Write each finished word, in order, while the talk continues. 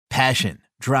Passion,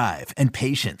 drive, and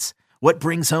patience. What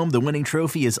brings home the winning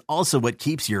trophy is also what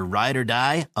keeps your ride or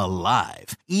die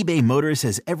alive. eBay Motors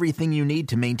has everything you need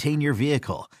to maintain your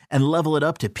vehicle and level it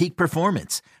up to peak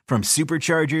performance, from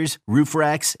superchargers, roof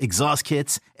racks, exhaust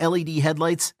kits, LED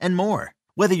headlights, and more.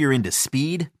 Whether you're into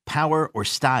speed, power, or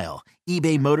style,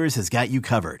 eBay Motors has got you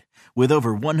covered. With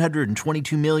over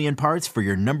 122 million parts for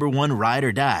your number one ride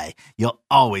or die, you'll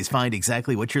always find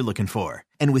exactly what you're looking for.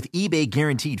 And with eBay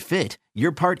Guaranteed Fit,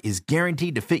 your part is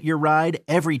guaranteed to fit your ride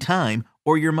every time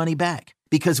or your money back.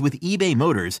 Because with eBay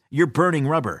Motors, you're burning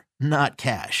rubber, not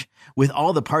cash. With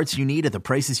all the parts you need at the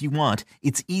prices you want,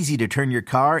 it's easy to turn your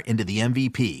car into the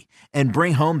MVP and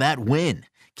bring home that win.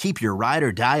 Keep your ride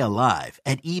or die alive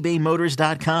at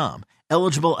ebaymotors.com.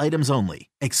 Eligible items only.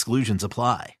 Exclusions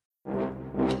apply.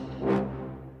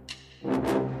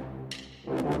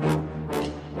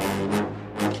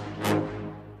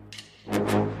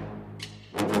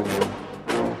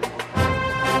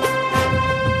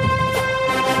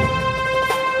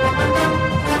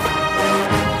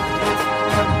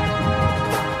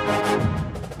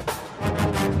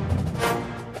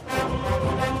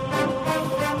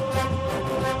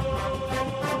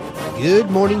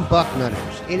 Good morning,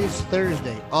 Bucknutters. It is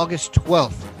Thursday, August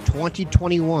 12th,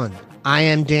 2021. I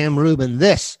am Dan Rubin.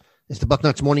 This is the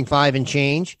Bucknuts Morning 5 and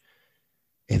Change.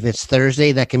 If it's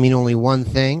Thursday, that can mean only one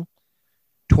thing.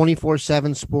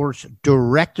 24/7 Sports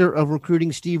Director of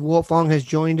Recruiting, Steve Wiltfong, has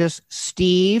joined us.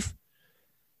 Steve,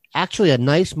 actually a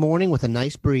nice morning with a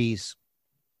nice breeze.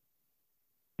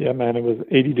 Yeah, man, it was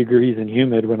 80 degrees and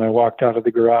humid when I walked out of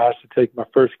the garage to take my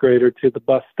first grader to the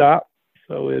bus stop.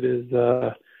 So it is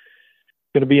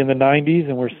going to be in the 90s,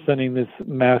 and we're sending this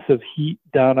massive heat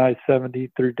down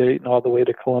I-70 through Dayton all the way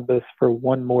to Columbus for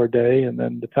one more day, and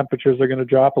then the temperatures are going to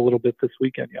drop a little bit this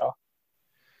weekend, y'all.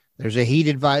 There's a heat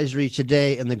advisory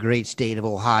today in the great state of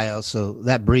Ohio, so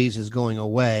that breeze is going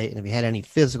away. And if you had any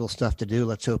physical stuff to do,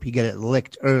 let's hope you get it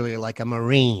licked earlier like a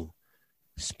Marine.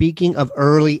 Speaking of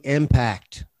early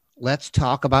impact, let's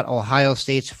talk about Ohio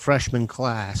State's freshman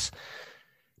class.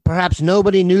 Perhaps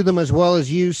nobody knew them as well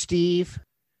as you, Steve.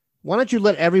 Why don't you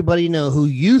let everybody know who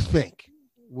you think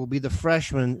will be the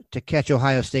freshmen to catch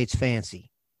Ohio State's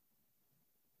fancy?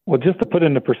 Well, just to put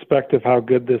into perspective how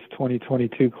good this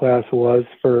 2022 class was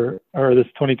this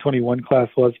 2021 class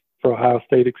was for Ohio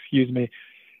State,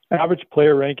 average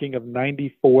player ranking of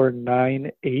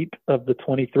 94.98 of the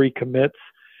 23 commits.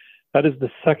 That is the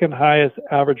second highest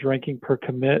average ranking per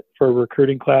commit for a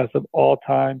recruiting class of all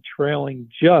time, trailing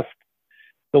just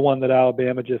the one that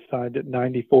Alabama just signed at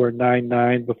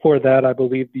 94.99. Before that, I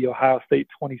believe the Ohio State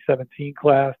 2017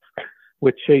 class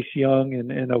with Chase Young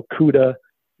and Okuda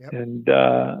and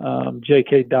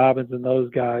J.K. Dobbins and those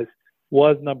guys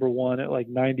was number one at like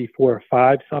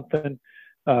 94.5 something.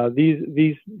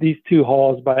 These two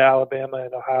hauls by Alabama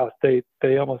and Ohio State,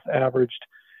 they almost averaged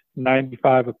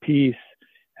 95 apiece,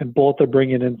 and both are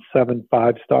bringing in 7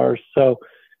 5-stars. So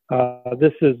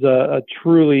this is a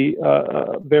truly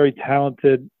very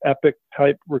talented, epic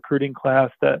type recruiting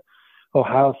class that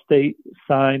Ohio State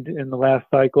signed in the last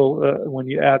cycle when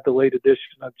you add the late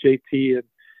addition of JT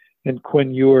and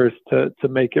Quinn Ewers to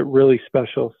make it really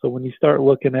special. So when you start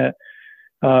looking at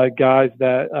guys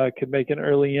that can make an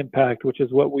early impact, which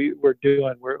is what we're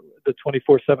doing, we're the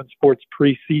 24/7 Sports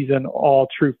preseason all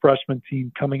true freshman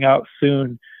team coming out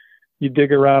soon. You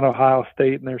dig around Ohio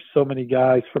State, and there's so many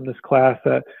guys from this class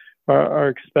that are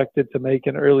expected to make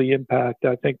an early impact.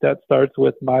 I think that starts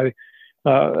with my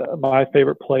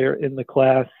favorite player in the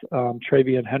class,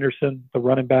 Travion Henderson, the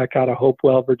running back out of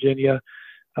Hopewell, Virginia.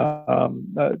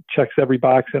 Checks every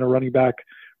box in a running back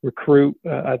recruit.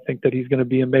 I think that he's going to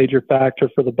be a major factor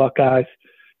for the Buckeyes.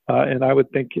 And I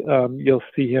would think you'll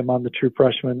see him on the true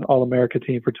freshman All-America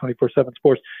team for 24/7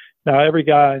 Sports. Now, every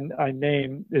guy I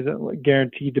name isn't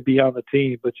guaranteed to be on the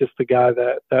team, but just the guy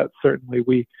that certainly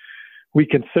we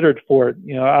considered for it.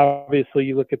 You know, obviously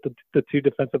you look at the two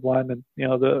defensive linemen, you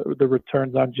know, the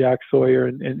returns on Jack Sawyer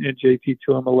and JT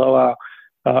Tuimoloau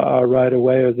right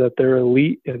away is that they're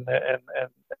elite and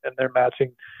they're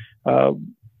matching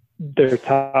their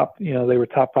top, you know, they were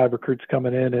top 5 recruits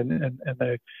coming in and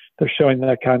they're showing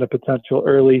that kind of potential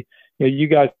early. You know, you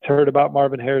guys heard about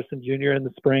Marvin Harrison Jr. in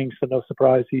the spring, so no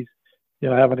surprise he's, you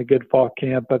know, having a good fall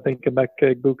camp. I think Emeka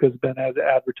Egbuka's been as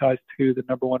advertised too, the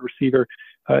number 1 receiver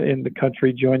in the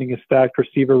country, joining a stacked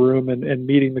receiver room and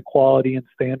meeting the quality and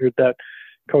standard that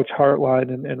Coach Hartline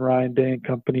and Ryan Day and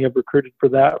company have recruited for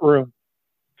that room.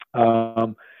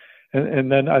 And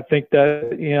then I think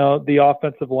that, you know, the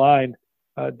offensive line,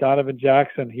 Donovan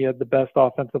Jackson, he had the best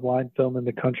offensive line film in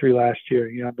the country last year.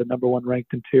 You know, the number 1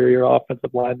 ranked interior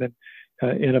offensive lineman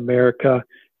in America.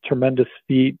 tremendous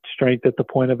feet, strength at the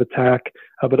point of attack,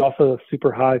 but also a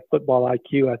super high football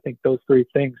IQ. I think those three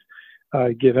things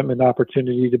give him an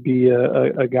opportunity to be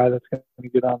a guy that's going to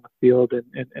get on the field and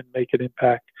make an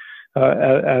impact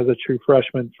as a true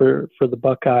freshman for the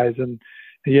Buckeyes. And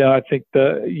yeah, I think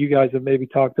you guys have maybe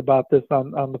talked about this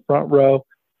on the front row,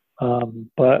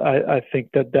 but I think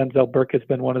that Denzel Burke has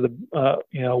been one of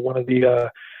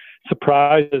the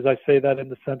surprises. I say that in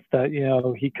the sense that,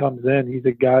 he comes in, he's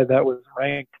a guy that was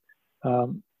ranked.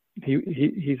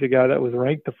 He's a guy that was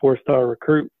ranked a 4-star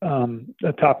recruit,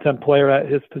 a top 10 player at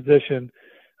his position.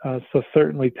 So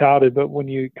certainly touted, but when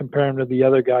you compare him to the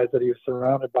other guys that he was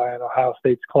surrounded by in Ohio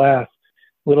State's class,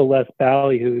 a little less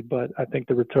ballyhooed, but I think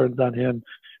the returns on him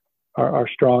are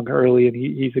strong early, and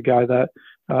he's a guy that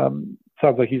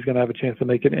sounds like he's going to have a chance to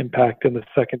make an impact in the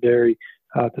secondary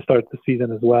to start the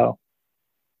season as well.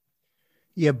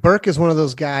 Yeah, Burke is one of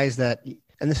those guys that,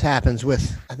 and this happens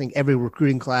with, I think, every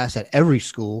recruiting class at every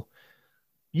school,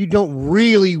 you don't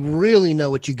really know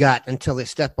what you got until they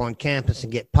step on campus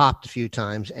and get popped a few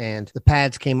times. And the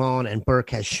pads came on and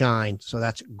Burke has shined. So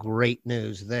that's great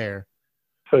news there.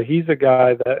 So he's a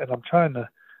guy that, and I'm trying to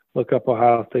look up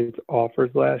Ohio State's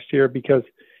offers last year, because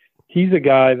he's a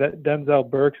guy that Denzel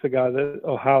Burke's a guy that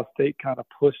Ohio State kind of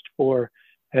pushed for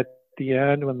at the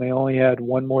end when they only had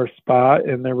one more spot.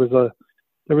 And there was a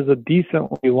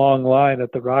decently long line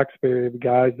at the Roxbury of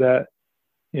guys that,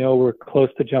 were close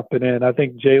to jumping in. I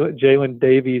think Jalen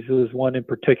Davies was one in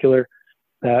particular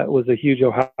that was a huge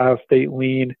Ohio State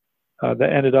lean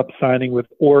that ended up signing with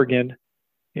Oregon.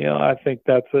 I think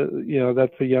that's a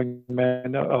young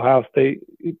man. Ohio State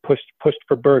pushed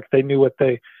for Burke. They knew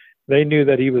they knew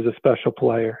that he was a special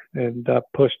player and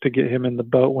pushed to get him in the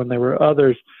boat when there were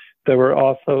others that were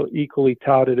also equally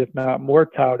touted, if not more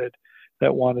touted,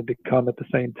 that wanted to come at the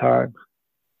same time.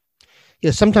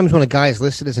 Yeah, sometimes when a guy is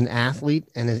listed as an athlete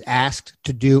and is asked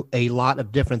to do a lot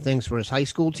of different things for his high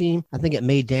school team, I think it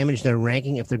may damage their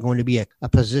ranking if they're going to be a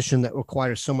position that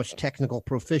requires so much technical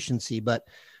proficiency. But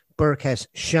Burke has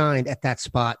shined at that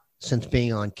spot since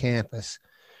being on campus.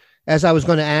 As I was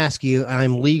going to ask you,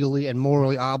 I'm legally and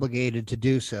morally obligated to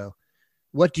do so.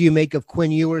 What do you make of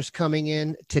Quinn Ewers coming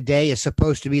in? Today is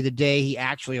supposed to be the day he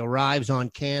actually arrives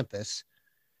on campus.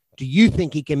 Do you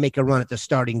think he can make a run at the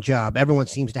starting job? Everyone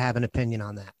seems to have an opinion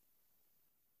on that.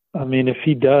 I mean, if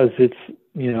he does, it's,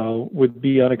 would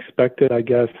be unexpected, I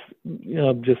guess,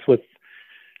 just with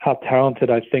how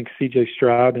talented I think CJ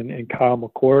Stroud and Kyle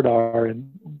McCord are and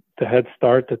the head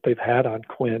start that they've had on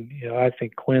Quinn. I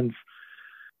think Quinn's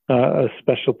a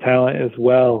special talent as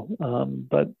well.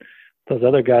 But those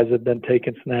other guys have been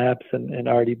taking snaps and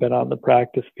already been on the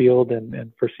practice field.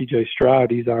 And for CJ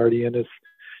Stroud, he's already in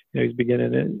he's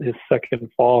beginning his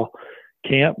second fall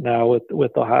camp now with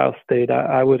Ohio State.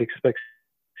 I would expect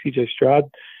CJ Stroud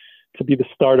to be the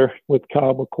starter with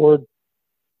Kyle McCord.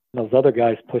 Those other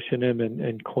guys pushing him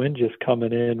and Quinn just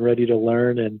coming in ready to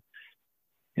learn. And,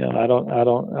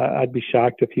 I'd be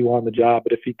shocked if he won the job,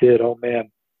 but if he did, oh man,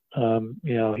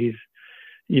 he's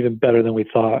even better than we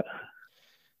thought.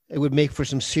 It would make for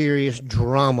some serious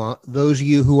drama. Those of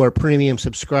you who are premium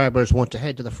subscribers want to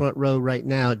head to the front row right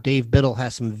now. Dave Biddle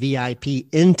has some VIP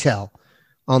intel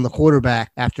on the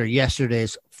quarterback after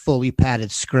yesterday's fully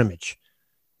padded scrimmage.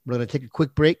 We're going to take a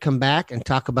quick break, come back, and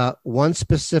talk about one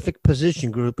specific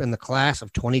position group in the class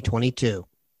of 2022.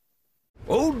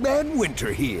 Old Man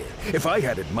Winter here. If I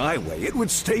had it my way, it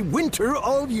would stay winter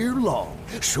all year long.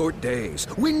 Short days,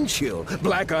 wind chill,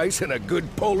 black ice, and a good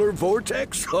polar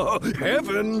vortex. Oh,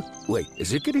 heaven. Wait,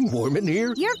 is it getting warm in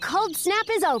here? Your cold snap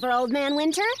is over, Old Man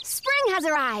Winter. Spring has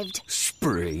arrived.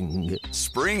 Spring.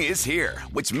 Spring is here,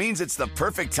 which means it's the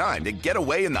perfect time to get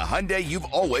away in the Hyundai you've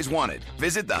always wanted.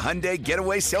 Visit the Hyundai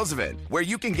Getaway Sales Event, where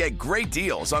you can get great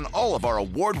deals on all of our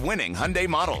award-winning Hyundai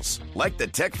models, like the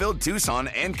tech-filled Tucson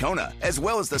and Kona, as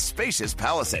well as the spacious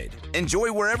Palisade.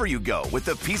 Enjoy wherever you go with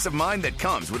the peace of mind that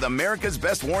comes with America's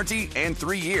best warranty and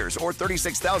 3 years or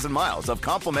 36,000 miles of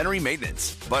complimentary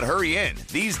maintenance. But hurry in,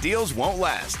 these deals won't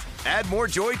last. Add more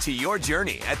joy to your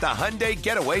journey at the Hyundai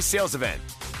Getaway Sales Event.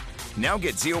 Now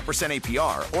get 0%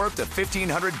 APR or up to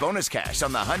 $1,500 bonus cash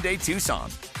on the Hyundai Tucson.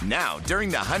 Now during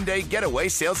the Hyundai Getaway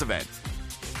Sales Event.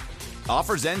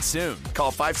 Offers end soon.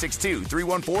 Call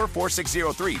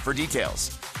 562-314-4603 for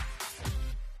details.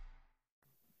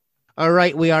 All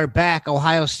right, we are back.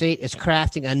 Ohio State is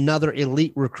crafting another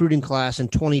elite recruiting class in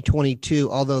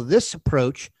 2022, although this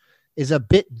approach is a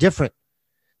bit different.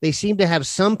 They seem to have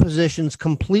some positions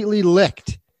completely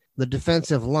licked. The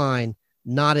defensive line,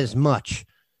 not as much.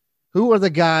 Who are the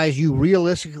guys you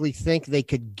realistically think they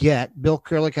could get? Bill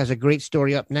Kurlick has a great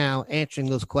story up now answering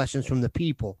those questions from the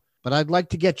people. But I'd like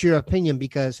to get your opinion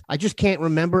because I just can't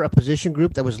remember a position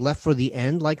group that was left for the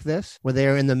end like this, where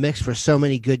they're in the mix for so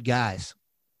many good guys.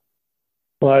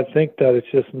 Well, I think that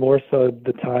it's just more so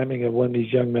the timing of when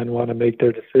these young men want to make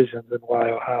their decisions and why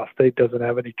Ohio State doesn't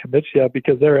have any commits yet,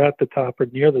 because they're at the top or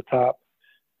near the top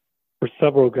for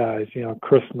several guys. You know,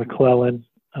 Chris McClellan,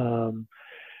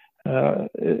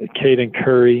 Caden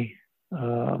Curry,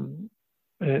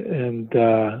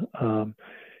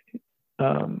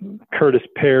 Curtis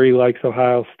Perry likes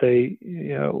Ohio State.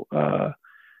 You know,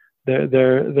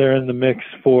 they're in the mix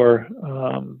for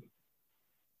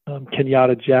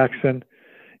Kenyatta Jackson,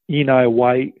 Eni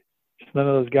White. Just none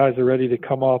of those guys are ready to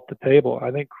come off the table.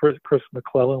 I think Chris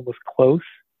McClellan was close,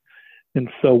 and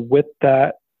so with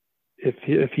that,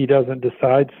 if he doesn't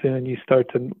decide soon, you start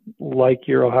to like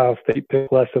your Ohio State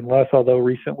pick less and less. Although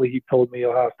recently he told me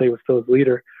Ohio State was still his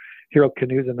leader. Hero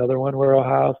Canu's another one where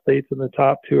Ohio State's in the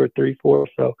top 2 or 3, 4.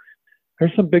 So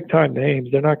there's some big-time names.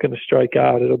 They're not going to strike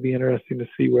out. It'll be interesting to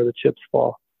see where the chips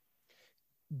fall.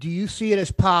 Do you see it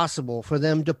as possible for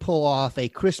them to pull off a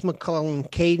Chris McClellan,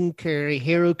 Caden Curry,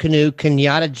 Hero Canu,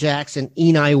 Kenyatta Jackson,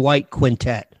 Eni White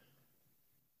quintet?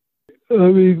 I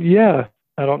mean, yeah.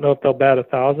 I don't know if they'll bat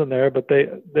 1,000 there, but they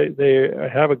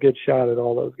have a good shot at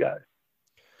all those guys.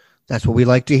 That's what we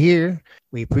like to hear.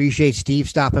 We appreciate Steve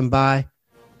stopping by.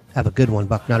 Have a good one,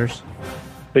 Bucknutters.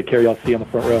 Take care. Y'all see you on the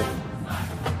front row.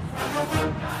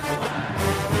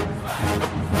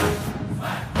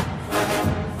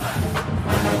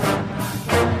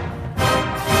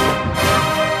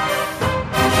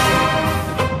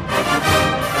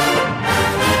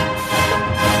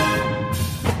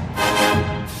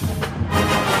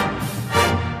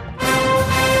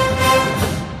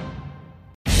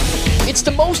 It's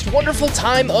the most wonderful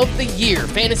time of the year.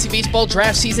 Fantasy baseball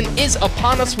draft season is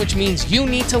upon us, which means you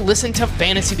need to listen to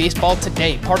Fantasy Baseball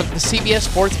Today, part of the CBS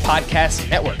Sports Podcast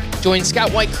Network. Join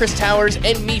Scott White, Chris Towers,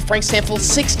 and me, Frank Stanfield,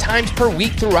 6 times per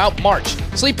week throughout March.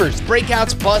 Sleepers,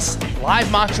 breakouts, busts, live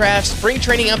mock drafts, spring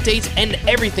training updates, and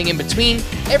everything in between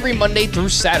every Monday through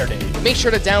Saturday. Make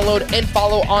sure to download and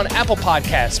follow on Apple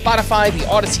Podcasts, Spotify, the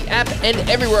Odyssey app, and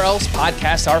everywhere else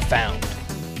podcasts are found.